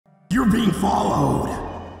You're being followed.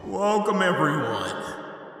 Welcome everyone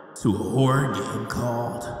to a horror game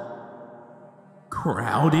called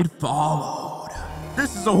Crowded Followed.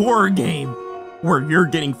 This is a horror game where you're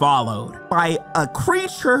getting followed by a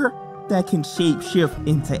creature that can shapeshift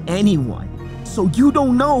into anyone. So you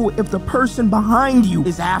don't know if the person behind you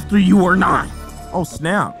is after you or not. Oh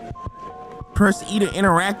snap. Press E to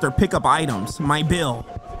interact or pick up items. My bill.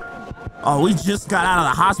 Oh, we just got out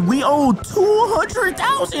of the hospital. We owe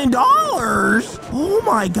 $200,000. Oh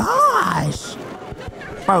my gosh.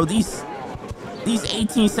 Bro, these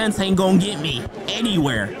 18 cents ain't gonna get me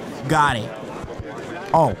anywhere. Got it.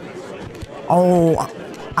 Oh,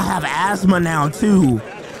 I have asthma now too.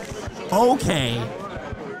 Okay.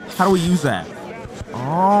 How do we use that?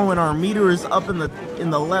 Oh, and our meter is up in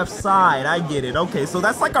the left side. I get it. Okay, so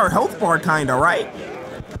that's like our health bar kinda, right?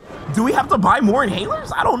 Do we have to buy more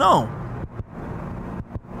inhalers? I don't know.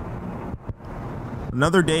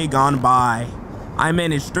 Another day gone by. I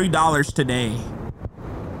managed $3 today.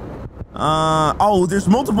 Oh, there's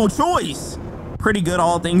multiple choice. Pretty good,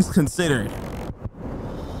 all things considered.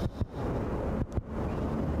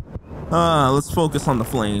 Let's focus on the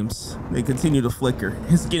flames. They continue to flicker.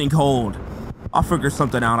 It's getting cold. I'll figure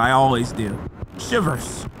something out. I always do.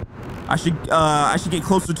 Shivers. I should get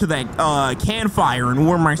closer to that campfire and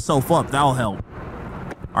warm myself up. That'll help.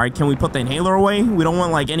 All right, can we put the inhaler away? We don't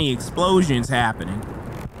want like any explosions happening.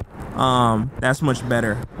 That's much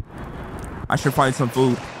better. I should find some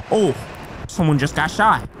food. Oh, someone just got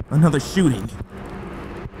shot. Another shooting.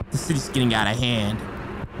 The city's getting out of hand.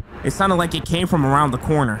 It sounded like it came from around the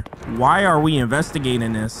corner. Why are we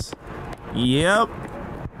investigating this? Yep.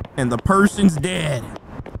 And the person's dead.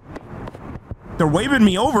 They're waving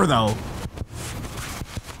me over though.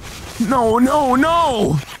 No, no,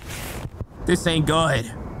 no! This ain't good.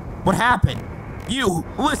 What happened? You,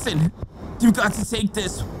 listen. You got to take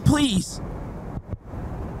this, please.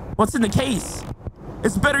 What's in the case?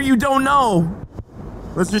 It's better you don't know.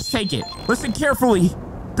 Let's just take it. Listen carefully.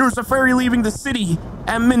 There's a ferry leaving the city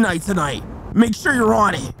at midnight tonight. Make sure you're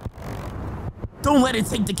on it. Don't let it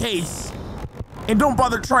take the case. And don't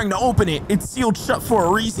bother trying to open it. It's sealed shut for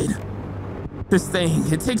a reason. This thing,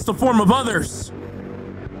 it takes the form of others.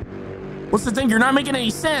 What's the thing? You're not making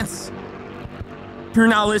any sense. You're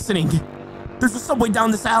not listening. There's a subway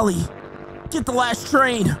down this alley. Get the last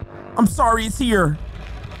train. I'm sorry it's here.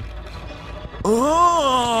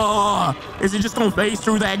 Oh, is it just gonna phase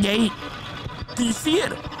through that gate? Do you see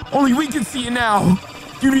it? Only we can see it now.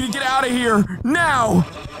 You need to get out of here now.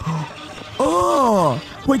 Oh,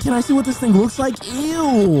 wait, can I see what this thing looks like?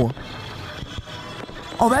 Ew.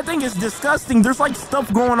 Oh, that thing is disgusting. There's like stuff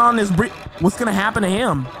going on in this what's gonna happen to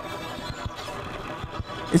him?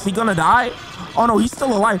 Is he gonna die? Oh no, he's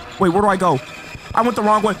still alive. Wait, where do I go? I went the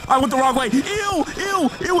wrong way. I went the wrong way. Ew, ew,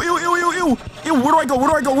 ew, ew, ew, ew, ew. Ew, where do I go? Where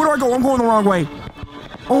do I go? Where do I go? I'm going the wrong way.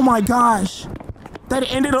 Oh my gosh. That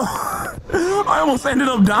ended up... I almost ended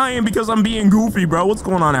up dying because I'm being goofy, bro. What's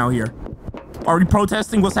going on out here? Are we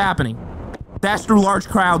protesting? What's happening? Dash through large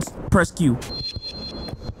crowds. Press Q.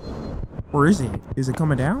 Where is it? Is it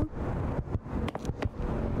coming down?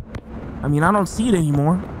 I mean, I don't see it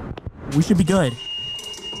anymore. We should be good.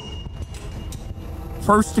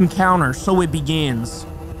 First encounter, so it begins.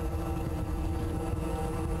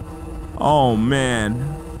 Oh man.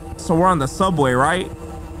 So we're on the subway, right?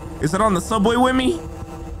 Is it on the subway with me?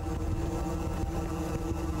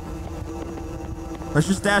 Let's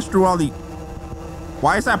just dash through all the...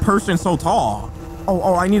 Why is that person so tall?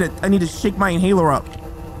 Oh, I need to shake my inhaler up.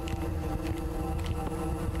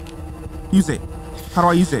 Use it. How do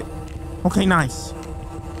I use it? Okay, nice.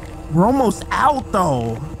 We're almost out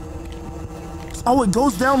though. Oh, it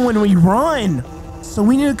goes down when we run. So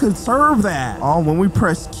we need to conserve that. Oh, when we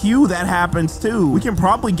press Q, that happens too. We can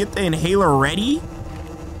probably get the inhaler ready.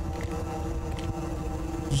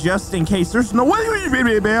 Just in case. There's no way.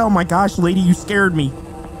 Oh my gosh, lady, you scared me.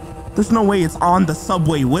 There's no way it's on the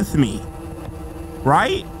subway with me.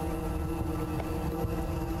 Right?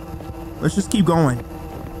 Let's just keep going.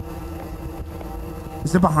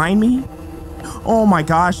 Is it behind me? Oh my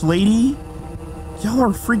gosh, lady. Y'all are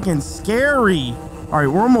freaking scary. All right,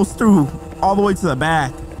 we're almost through, all the way to the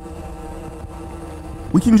back.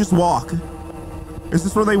 We can just walk. Is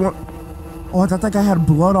this where they want? Oh, I thought that guy had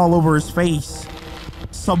blood all over his face.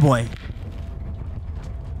 Subway.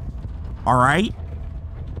 All right.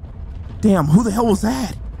 Damn, who the hell was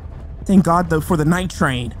that? Thank God though for the night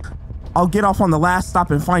train. I'll get off on the last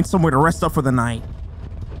stop and find somewhere to rest up for the night.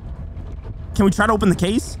 Can we try to open the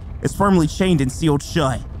case? It's firmly chained and sealed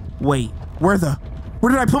shut. Wait, where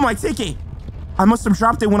did I put my ticket? I must have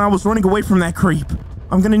dropped it when I was running away from that creep.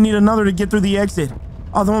 I'm gonna need another to get through the exit.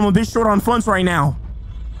 Although I'm a bit short on funds right now.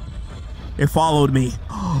 It followed me.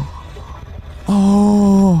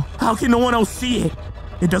 Oh, how can no one else see it?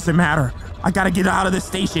 It doesn't matter. I gotta get out of this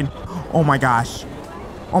station. Oh my gosh.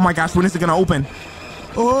 Oh my gosh, when is it gonna open?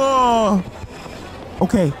 Oh.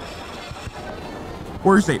 Okay.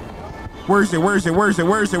 Where is it? Where is it? Where is it? Where is it?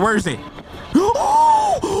 Where is it? Where is it?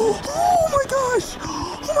 Oh! Oh my gosh!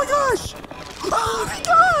 Oh my gosh! Oh my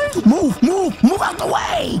gosh! Move! Move! Move out the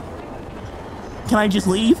way! Can I just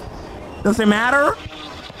leave? Does it matter?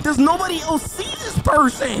 Does nobody else see this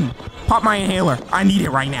person? Pop my inhaler. I need it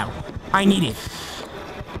right now. I need it.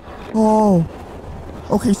 Oh.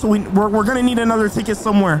 Okay, so we're gonna need another ticket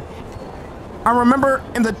somewhere. I remember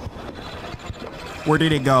in the... Where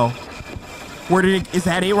did it go? Where did it... Is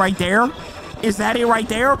that it right there? Is that it right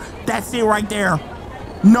there? That's it right there.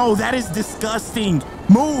 No, that is disgusting.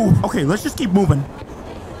 Move. Okay, let's just keep moving.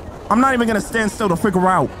 I'm not even gonna stand still to figure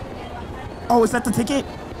out. Oh, is that the ticket?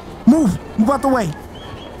 Move. Move out the way.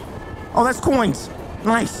 Oh, that's coins.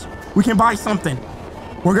 Nice. We can buy something.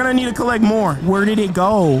 We're gonna need to collect more. Where did it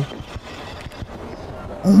go?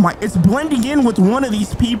 Oh my, it's blending in with one of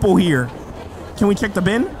these people here. Can we check the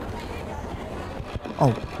bin?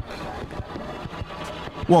 Oh.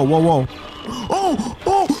 Whoa, whoa, whoa. Oh,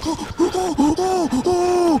 oh, oh, oh,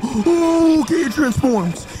 oh, oh, okay, it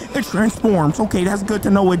transforms. It transforms. Okay, that's good to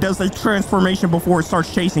know. It does the transformation before it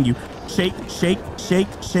starts chasing you. Shake, shake, shake,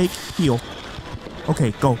 shake, heal.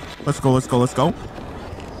 Okay, go. Let's go, let's go, let's go.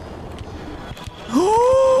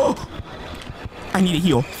 Oh, I need a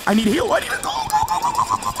heal. I need a heal. I need to go, go, go, go, go,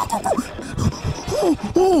 go, go, go.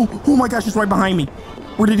 Oh my gosh, it's right behind me.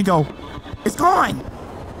 Where did it go? It's gone.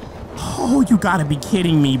 Oh, you gotta be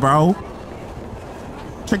kidding me, bro.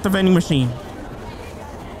 Check the vending machine.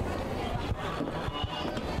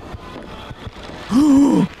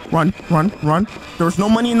 Run, run, run. There's no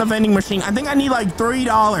money in the vending machine. I think I need like $3.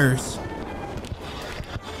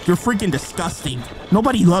 You're freaking disgusting.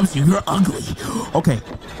 Nobody loves you. You're ugly. Okay.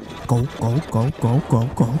 Go, go, go, go, go,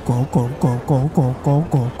 go, go, go, go, go, go, go,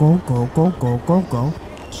 go, go, go, go, go, go, go.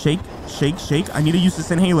 Shake, shake, shake. I need to use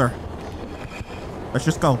this inhaler. Let's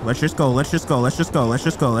just go. Let's just go. Let's just go. Let's just go. Let's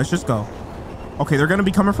just go. Let's just go. Okay, they're gonna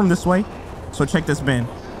be coming from this way. So check this bin.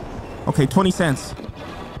 Okay, 20 cents.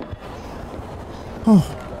 Oh,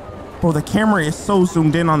 bro, the camera is so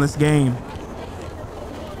zoomed in on this game.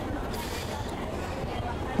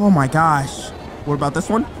 Oh my gosh. What about this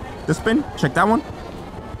one? This bin? Check that one.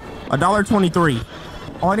 $1.23.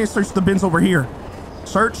 Oh, I didn't search the bins over here.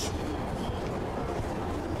 Search.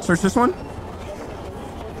 Search this one.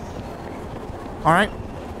 All right.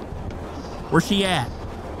 Where's she at?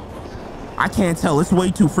 I can't tell. It's way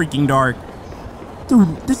too freaking dark.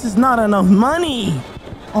 Dude, this is not enough money.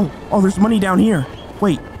 Oh, there's money down here.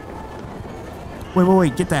 Wait.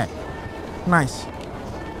 Wait. Get that. Nice.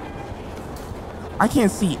 I can't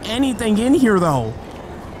see anything in here, though.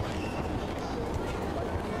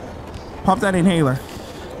 Pop that inhaler.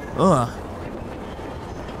 Ugh.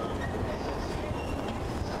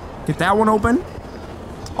 Get that one open.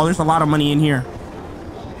 Oh, there's a lot of money in here.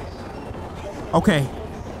 Okay.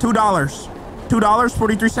 $2.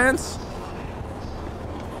 $2.43.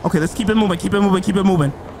 Okay, let's keep it moving. Keep it moving. Keep it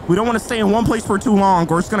moving. We don't want to stay in one place for too long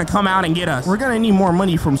or it's going to come out and get us. We're going to need more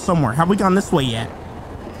money from somewhere. Have we gone this way yet?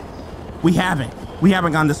 We haven't. We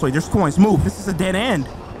haven't gone this way. There's coins. Move. This is a dead end.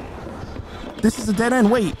 This is a dead end.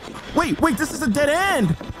 Wait. This is a dead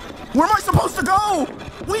end. Where am I supposed to go?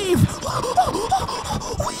 Weave.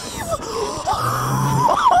 Weave.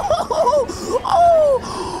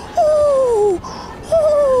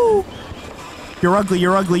 You're ugly.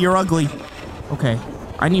 You're ugly. You're ugly. Okay.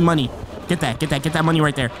 I need money. Get that money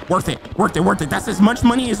right there. Worth it. That's as much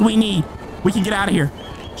money as we need. We can get out of here.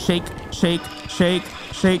 Shake, shake, shake,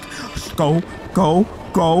 shake. Go.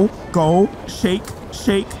 Shake,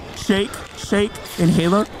 shake, shake, shake.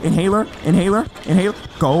 Inhaler.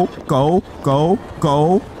 Go.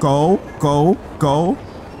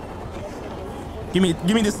 Give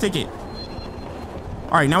me this ticket.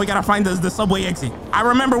 All right, now we gotta find the subway exit. I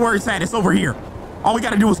remember where it's at. It's over here. All we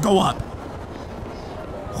gotta do is go up.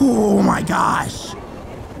 Oh my gosh.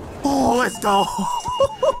 Oh, let's go.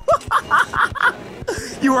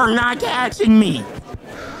 You are not catching me.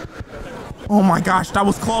 Oh my gosh, that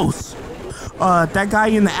was close. That guy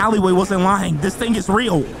in the alleyway wasn't lying. This thing is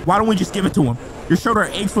real. Why don't we just give it to him? Your shoulder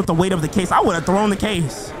aches with the weight of the case. I would have thrown the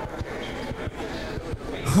case.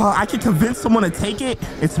 I could convince someone to take it.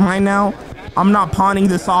 It's mine now. I'm not pawning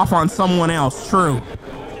this off on someone else. True.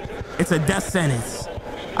 It's a death sentence.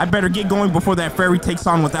 I better get going before that ferry takes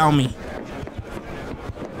on without me.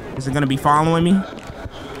 Is it gonna be following me?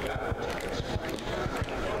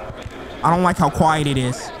 I don't like how quiet it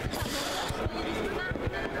is.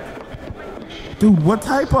 Dude, what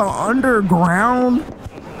type of underground?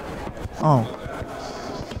 Oh.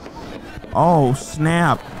 Oh,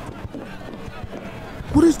 snap.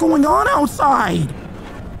 What is going on outside?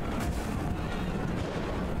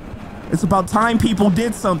 It's about time people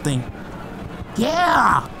did something.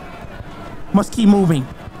 Yeah. Must keep moving.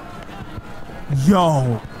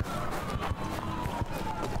 Yo.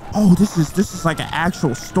 Oh, this is like an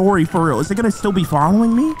actual story for real. Is it gonna still be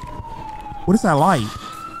following me? What is that light?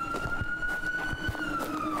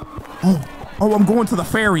 Oh, I'm going to the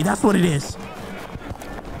ferry. That's what it is.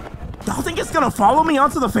 Y'all think it's gonna follow me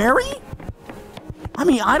onto the ferry? I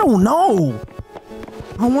mean, I don't know.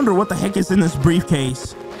 I wonder what the heck is in this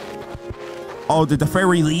briefcase. Oh, did the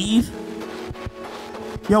ferry leave?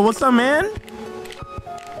 Yo, what's up, man?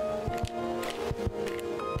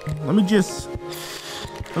 Let me just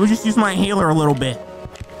use my inhaler a little bit.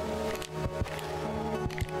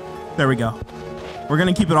 There we go. We're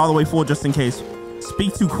gonna keep it all the way full just in case.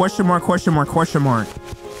 Speak to question mark, question mark, question mark.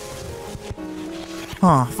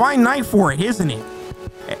 Huh, fine night for it, isn't it?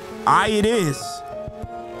 Aye, it is.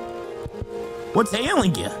 What's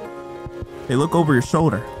ailing you? They look over your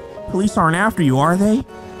shoulder. Police aren't after you, are they?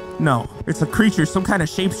 No, it's a creature, some kind of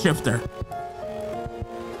shapeshifter.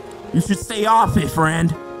 You should stay off it,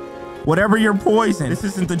 friend. Whatever your poison, this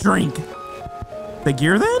isn't the drink. The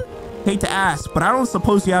gear then? Hate to ask, but I don't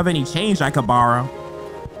suppose you have any change I could borrow.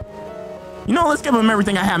 You know, let's give him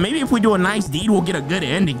everything I have. Maybe if we do a nice deed, we'll get a good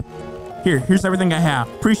ending. Here's everything I have.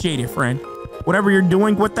 Appreciate it, friend. Whatever you're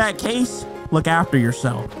doing with that case, look after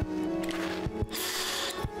yourself.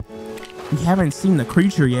 We haven't seen the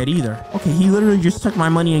creature yet either. Okay, he literally just took my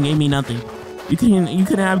money and gave me nothing. You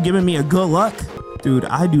couldn't have given me a good luck. Dude,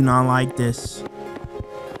 I do not like this.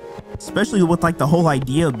 Especially with like the whole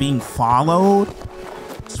idea of being followed.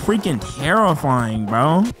 It's freaking terrifying,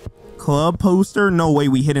 bro. Club poster? No way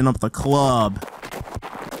we hitting up the club.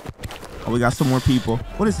 Oh, we got some more people.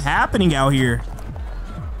 What is happening out here?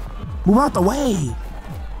 Move out the way.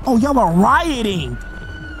 Oh, y'all are rioting.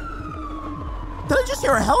 Did I just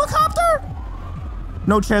hear a helicopter?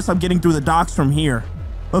 No chance I'm getting through the docks from here.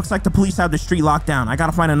 Looks like the police have the street locked down. I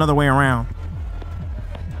gotta find another way around.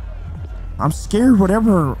 I'm scared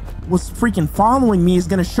whatever was freaking following me is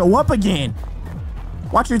gonna show up again.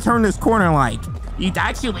 Watch me turn this corner like. You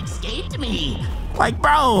thought you escaped me. Like,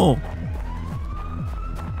 bro.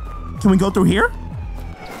 Can we go through here?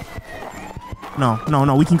 No.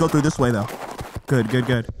 We can go through this way, though.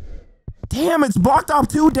 Good. Damn, it's blocked off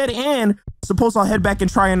too, dead end. Suppose I'll head back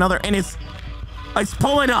and try another. And it's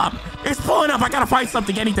pulling up. It's pulling up. I gotta find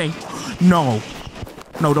something, anything. No,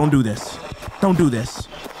 don't do this. Don't do this.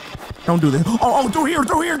 Oh, through here.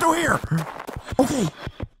 Okay.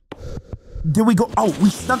 Did we go? Oh, we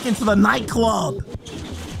stuck into the nightclub.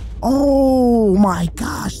 Oh my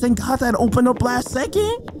gosh. Thank God that opened up last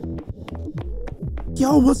second.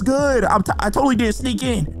 Yo, what's good? I totally did sneak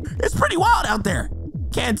in. It's pretty wild out there.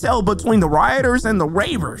 Can't tell between the rioters and the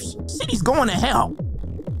ravers. City's going to hell.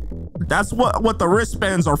 That's what the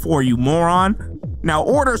wristbands are for, you moron. Now,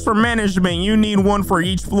 orders from management. You need one for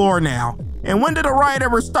each floor now. And when did a riot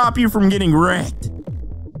ever stop you from getting wrecked?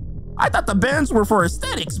 I thought the bands were for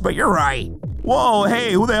aesthetics, but you're right. Whoa,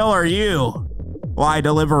 hey, who the hell are you? Why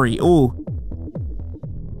delivery? Ooh.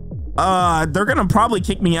 They're gonna probably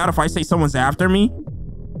kick me out if I say someone's after me.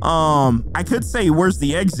 I could say, where's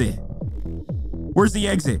the exit?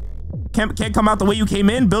 Can't come out the way you came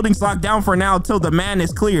in. Building's locked down for now until the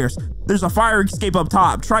madness clears. There's a fire escape up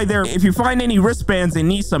top. Try there if you find any wristbands and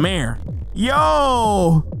need some air.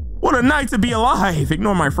 Yo, what a night to be alive.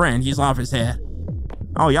 Ignore my friend, he's off his head.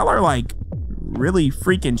 Oh, y'all are like really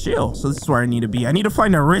freaking chill. So this is where I need to be. I need to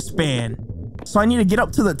find a wristband. So I need to get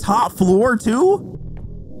up to the top floor too?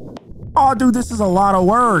 Oh, dude, this is a lot of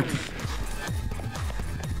work.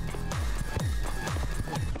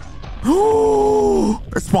 Oh,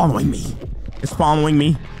 it's following me. It's following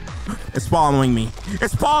me. It's following me.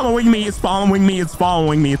 It's following me. It's following me. It's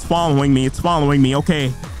following me. It's following me. It's following me.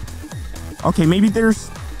 Okay. Okay, maybe there's...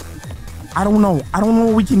 I don't know. I don't know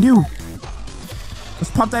what we can do. Let's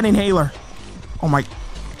pop that inhaler. Oh my...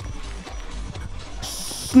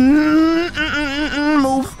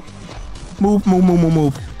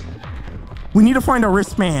 Move. We need to find a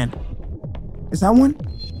wristband. Is that one?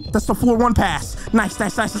 That's the floor 1 pass. Nice.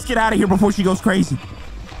 Let's get out of here before she goes crazy.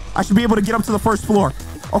 I should be able to get up to the first floor.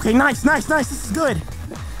 Okay, nice. This is good.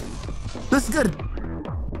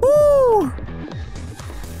 Woo!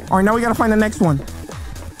 All right, now we gotta find the next one.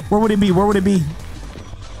 Where would it be?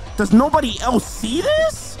 Does nobody else see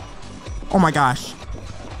this? Oh my gosh.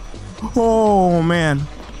 Oh man.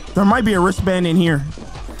 There might be a wristband in here.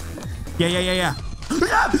 Yeah.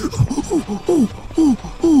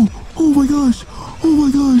 Oh my gosh. Oh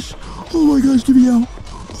my gosh. Oh my gosh, get me out.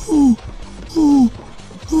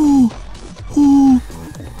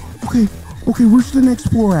 Okay, where's the next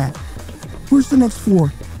floor at? Where's the next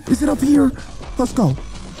floor? Is it up here? Let's go.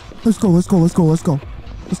 Let's go.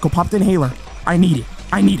 Pop the inhaler. I need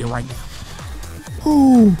it right now.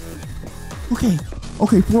 Oh.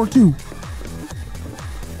 Okay, floor 2.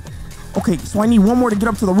 Okay, so I need one more to get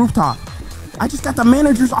up to the rooftop. I just got the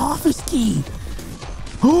manager's office key.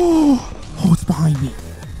 Oh, it's behind me.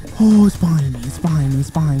 It's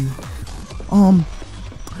behind me.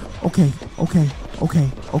 Okay.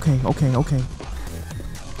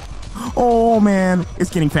 Oh man, it's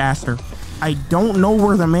getting faster. I don't know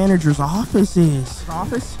where the manager's office is.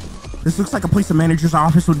 Office? This looks like a place the manager's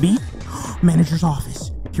office would be. Manager's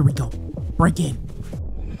office. Here we go. Break in.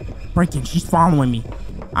 She's following me.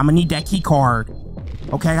 I'm gonna need that key card.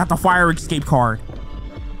 Okay, I got the fire escape card.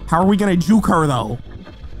 How are we gonna juke her though?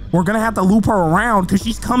 We're gonna have to loop her around because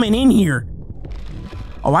she's coming in here.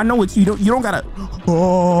 Oh, I know it's you. You don't gotta.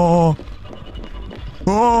 Oh,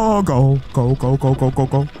 go.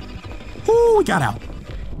 Ooh, we got out.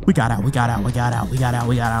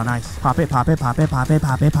 Nice. Pop it.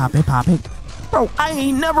 Bro, I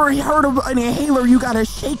ain't never heard of an inhaler you gotta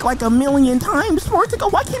shake like 1,000,000 times for it to go.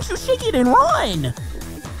 Why can't you shake it and run?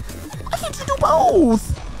 Why can't you do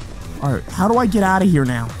both? All right, how do I get out of here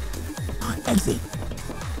now? Exit,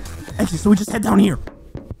 so we just head down here.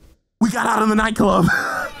 We got out of the nightclub.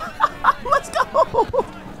 Let's go.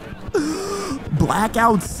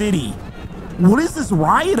 Blackout City. What is this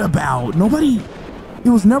riot about? It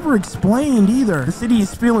was never explained either. The city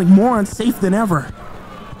is feeling more unsafe than ever.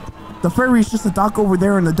 The ferry is just a dock over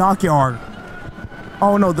there in the dockyard.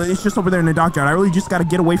 Oh no, it's just over there in the dockyard. I really just gotta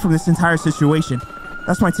get away from this entire situation.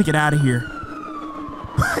 That's my ticket out of here.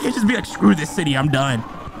 I can't just be like, screw this city, I'm done.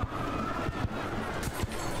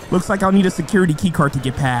 Looks like I'll need a security key card to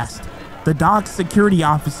get past. The dock's security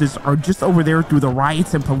offices are just over there through the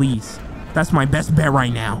riots and police. That's my best bet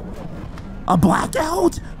right now. A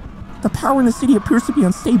blackout? The power in the city appears to be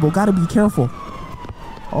unstable. Gotta be careful.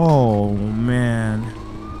 Oh, man.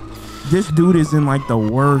 This dude is in like the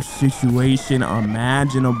worst situation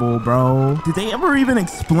imaginable, bro. Did they ever even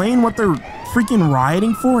explain what they're freaking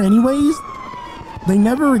rioting for anyways? They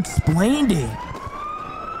never explained it.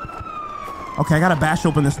 Okay, I gotta bash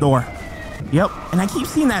open this door. Yep, and I keep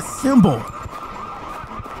seeing that symbol.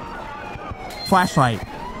 Flashlight.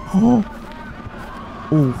 Oh.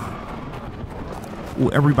 Ooh,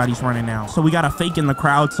 everybody's running now. So we gotta fake in the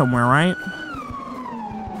crowd somewhere, right?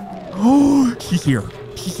 Oh, she's here.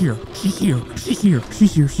 Okay.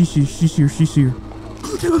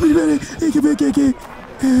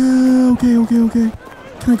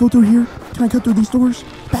 Can I go through here? Can I cut through these doors?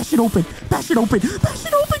 Bash it open, go!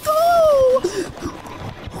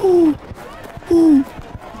 Oh,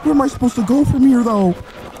 where am I supposed to go from here, though?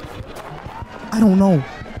 I don't know.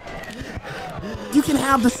 You can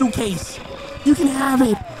have the suitcase. You can have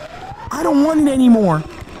it. I don't want it anymore.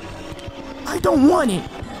 I don't want it.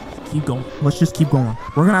 Keep going. Let's just keep going.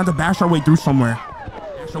 We're gonna have to bash our way through somewhere.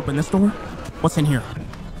 Bash open this door. What's in here?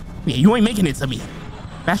 Yeah, you ain't making it to me.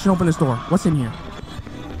 Bash open this door. What's in here?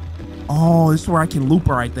 Oh, this is where I can loop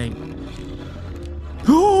her, I think.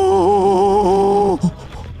 Oh!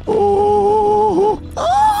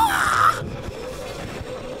 Ah!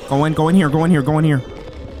 Go in here.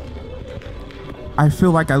 I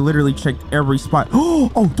feel like I literally checked every spot. Oh,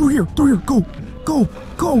 through here. Go. Go.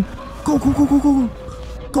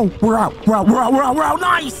 We're out.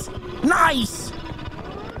 Nice.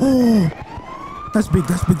 Oh, that's big.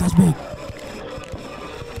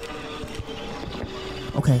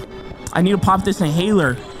 Okay. I need to pop this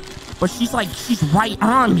inhaler, but she's right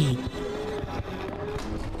on me.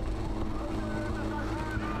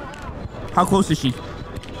 How close is she?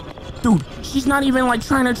 Dude, she's not even like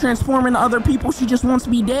trying to transform into other people. She just wants to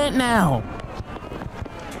be dead now.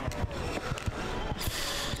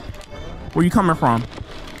 Where you coming from?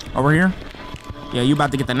 Over here? Yeah, you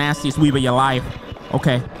about to get the nastiest weave of your life.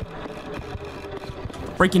 Okay.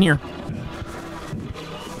 Break in here.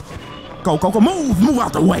 Go. Move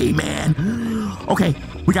out the way, man. Okay,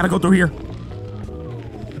 we gotta go through here.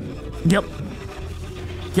 Yep,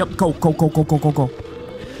 go.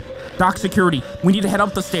 Dock security. We need to head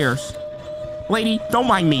up the stairs. Lady, don't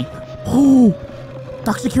mind me. Oh,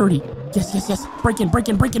 dock security. Yes. Break in. Go.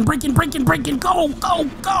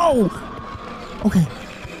 Okay.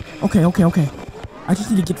 I just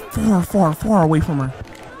need to get far away from her.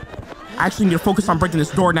 I actually need to focus on breaking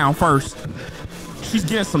this door down first. She's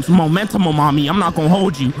getting some momentum on me. I'm not gonna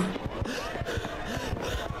hold you.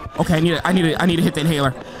 Okay, I need to hit the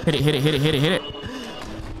inhaler. Hit it.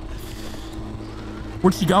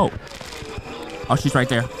 Where'd she go? Oh, she's right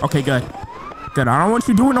there. Okay, good. I don't want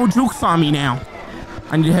you doing no jukes on me now.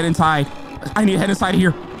 I need to head inside.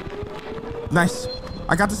 Here. Nice.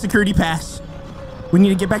 I got the security pass. We need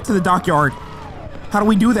to get back to the dockyard. How do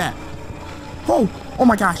we do that? Oh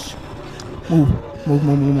my gosh. Move.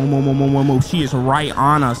 She is right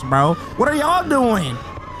on us, bro. What are y'all doing?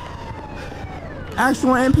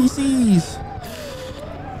 Actual NPCs.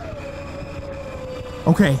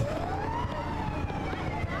 Okay.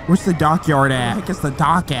 Where's the dockyard at? I guess the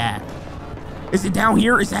dock at. Is it down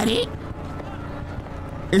here? Is that it?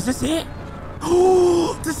 Is this it?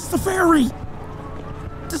 Oh, this is the ferry.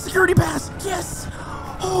 The security pass. Yes.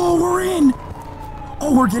 Oh, we're in.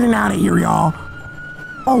 Oh, we're getting out of here, y'all.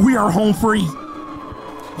 Oh, we are home free.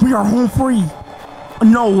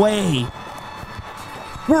 No way.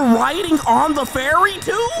 We're riding on the ferry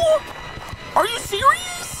too? Are you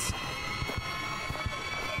serious?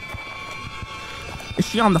 Is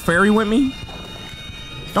she on the ferry with me?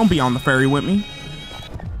 Don't be on the ferry with me.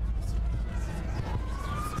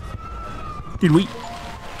 Did we?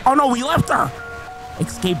 Oh no, we left her.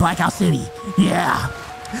 Escape Blackout City. Yeah,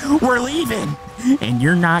 we're leaving. And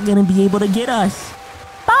you're not gonna be able to get us.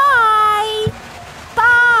 Bye.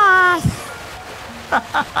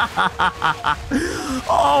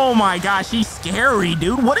 Oh my gosh, she's scary,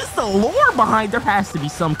 dude. What is the lore behind? There has to be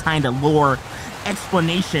some kind of lore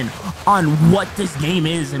explanation on what this game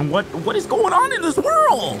is and what is going on in this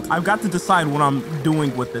world. I've got to decide what I'm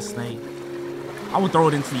doing with this thing. I would throw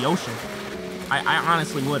it into the ocean. I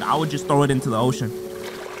honestly would. I would just throw it into the ocean.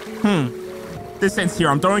 This ends here.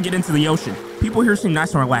 I'm throwing it into the ocean. People here seem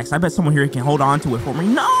nice and relaxed. I bet someone here can hold on to it for me.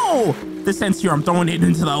 No! This ends here. I'm throwing it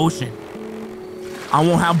into the ocean. I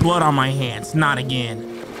won't have blood on my hands. Not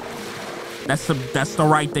again. That's the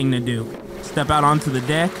right thing to do. Step out onto the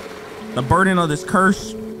deck. The burden of this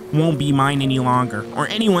curse won't be mine any longer, or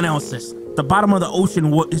anyone else's. The bottom of the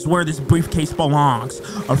ocean is where this briefcase belongs.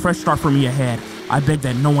 A fresh start for me ahead. I beg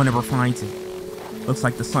that no one ever finds it. Looks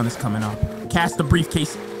like the sun is coming up. Cast the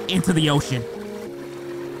briefcase into the ocean.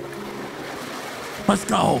 Let's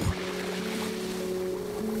go.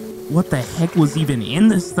 What the heck was even in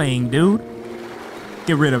this thing, dude?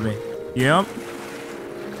 Get rid of it. Yep.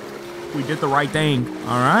 We did the right thing.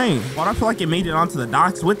 All right. Well, I feel like it made it onto the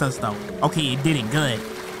docks with us, though. Okay, it didn't. Good.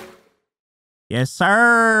 Yes,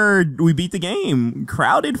 sir. We beat the game.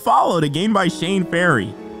 Crowded followed, a game by Shane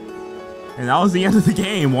Ferry. And that was the end of the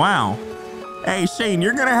game. Wow. Hey, Shane,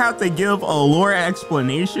 you're going to have to give a lore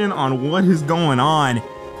explanation on what is going on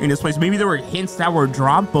in this place. Maybe there were hints that were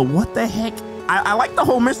dropped, but what the heck? I like the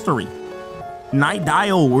whole mystery. Night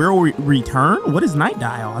Dial will return? What is Night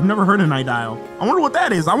Dial? I've never heard of Night Dial. I wonder what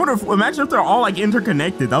that is. I wonder if, imagine if they're all like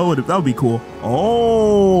interconnected. That would be cool.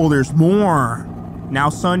 Oh, there's more. Now,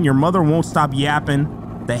 son, your mother won't stop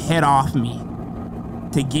yapping the head off me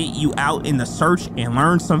to get you out in the search and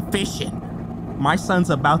learn some fishing. My son's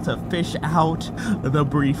about to fish out the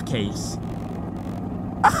briefcase.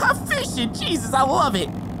 Fishing, Jesus, I love it.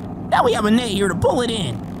 Now we have a net here to pull it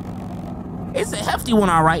in. It's a hefty one,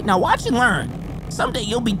 all right. Now watch and learn. Someday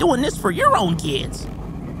you'll be doing this for your own kids.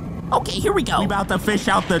 Okay, here we go. We about to fish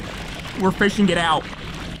out we're fishing it out.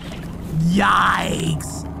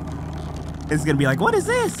 Yikes. It's gonna be like, what is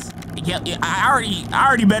this? Yeah, I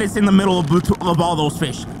already bet it's in the middle of all those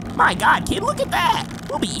fish. My God, kid, look at that.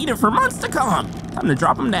 We'll be eating for months to come. Time to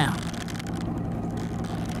drop them down.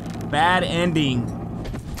 Bad ending.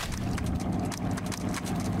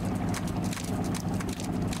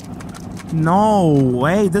 No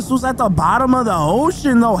way. This was at the bottom of the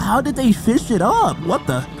ocean, though. How did they fish it up? What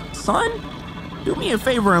the? Son? Do me a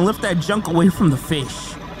favor and lift that junk away from the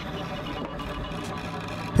fish.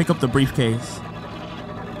 Pick up the briefcase.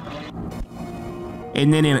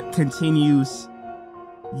 And then it continues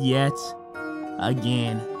yet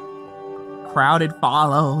again. Crowded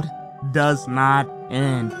followed. Does not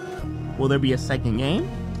end. Will there be a second game?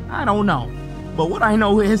 I don't know. But what I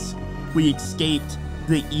know is we escaped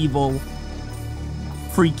the evil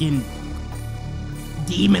freaking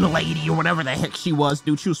demon lady or whatever the heck she was,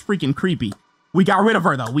 dude. She was freaking creepy. We got rid of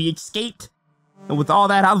her, though. We escaped. And with all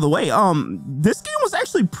that out of the way, this game was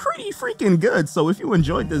actually pretty freaking good. So if you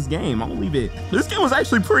enjoyed this game, I'll leave it. This game was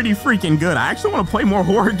actually pretty freaking good. I actually want to play more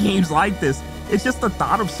horror games like this. It's just the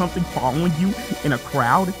thought of something following you in a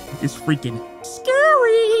crowd is freaking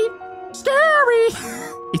scary. Scary.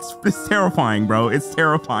 It's terrifying, bro. It's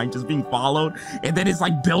terrifying just being followed, and then it's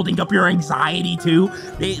like building up your anxiety too.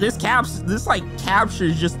 This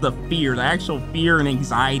captures just the fear, the actual fear and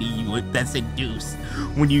anxiety that's induced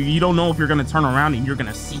when you don't know if you're gonna turn around and you're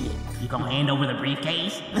gonna see it. You gonna hand over the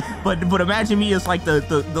briefcase? but imagine me as like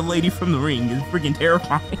the lady from The Ring. It's freaking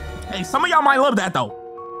terrifying. Hey, some of y'all might love that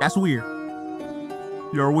though. That's weird.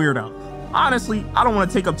 You're a weirdo. Honestly, I don't want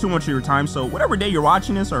to take up too much of your time, so whatever day you're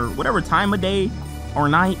watching this, or whatever time of day or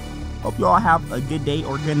night, hope you all have a good day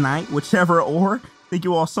or good night, whichever or. Thank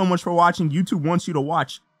you all so much for watching. YouTube wants you to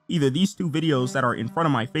watch either these two videos that are in front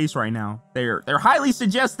of my face right now. They're highly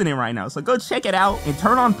suggesting it right now, so go check it out and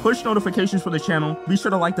turn on push notifications for the channel. Be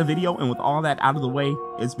sure to like the video, and with all that out of the way,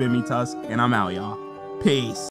 it's been me, Tusk, and I'm out, y'all. Peace.